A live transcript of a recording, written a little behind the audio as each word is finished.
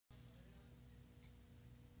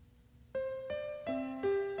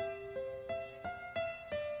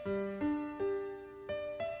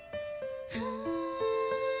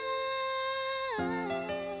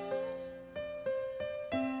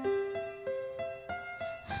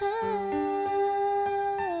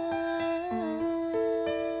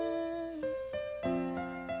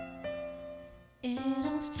It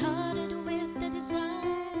all started with the desire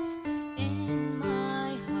in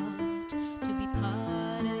my heart to be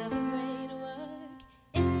part of a great work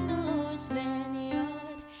in the Lord's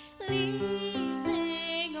vineyard,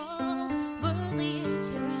 leaving all worldly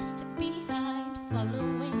interest behind,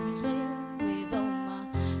 following His will with all my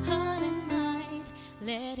heart and mind,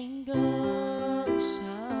 letting go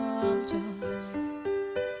some doors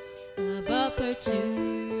of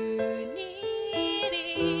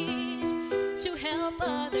opportunities to help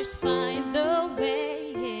others find the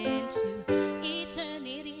way into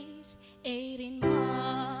eternities. 18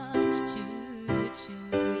 months to 2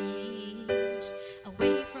 years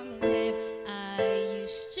away from where I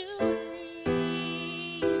used to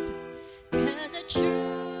live, 'cause I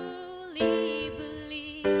truly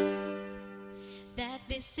believe that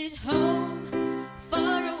this is home,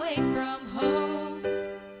 far away from home,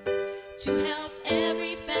 to help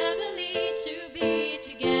every family to be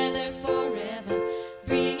together forever,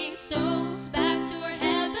 bringing souls back to our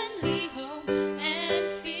heavenly home and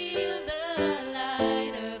feel the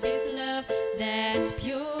light of His love that's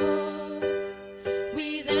pure,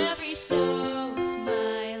 with every soul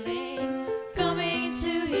smiling, coming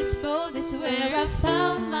into His fold is where I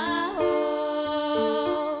found my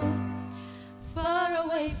home, far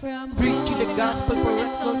away from home. Preaching the gospel for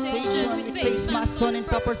exaltation, with face mask on and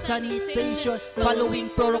proper sanitation, following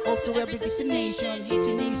protocols to every destination,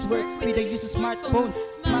 hastening His work with the use of smartphones.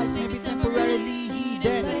 Smiles may be temporarily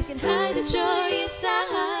hidden, but I can hide the joy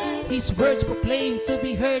inside. His words proclaimed to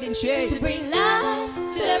be heard and shared, to bring life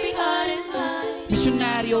to every heart and mind.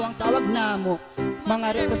 Misyonaryo ang tawag namo,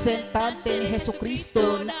 mga representante ni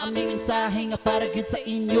JesuKristo, na aming mensahe nga para gyud sa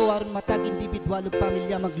inyo aron matag individual ug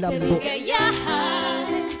pamilya maglambok.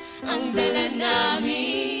 Kaligayahan ang dala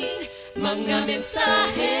namin, mga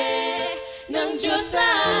mensahe ng Diyos sa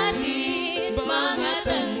atin, mga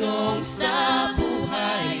tanong sa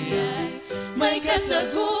buhay ay may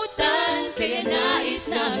kasagutan, kaya nais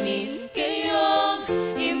namin kayong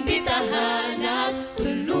imbitahan at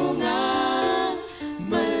tulungan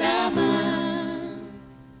malaman.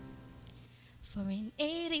 For in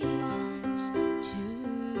 18 months to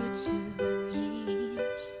 2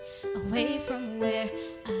 years away from where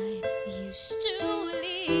I used to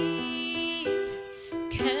live,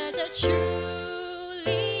 'cause I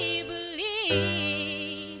truly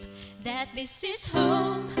believe that this is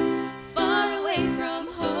home, far away from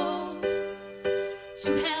home, to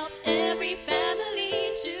help every family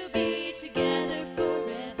to be together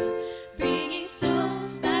forever, bringing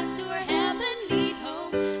souls back to our heavenly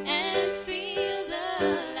home and feel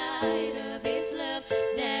the light of His love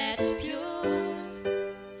that's pure,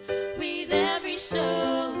 with every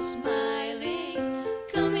soul smiling,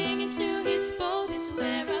 coming into His fold is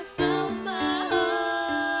where I found my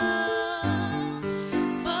home,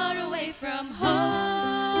 far away from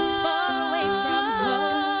home, far away from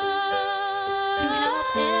home, to help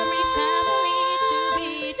every family to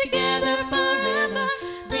be together forever,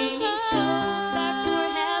 bringing souls back to our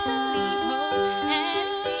heavenly home and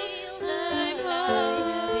feel the light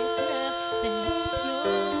of His love that's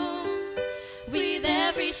pure, with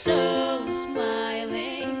every soul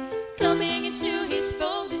smiling, coming into His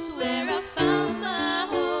fold is where I found my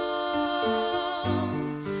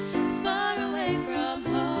home, far away from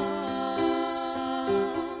home,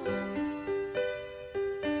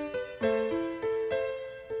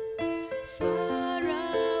 far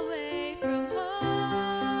away from home,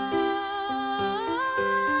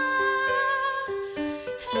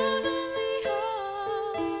 heavenly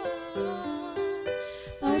home.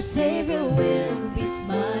 Our Savior will be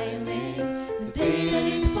smiling the day that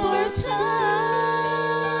is foretold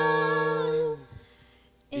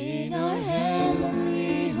in our heaven.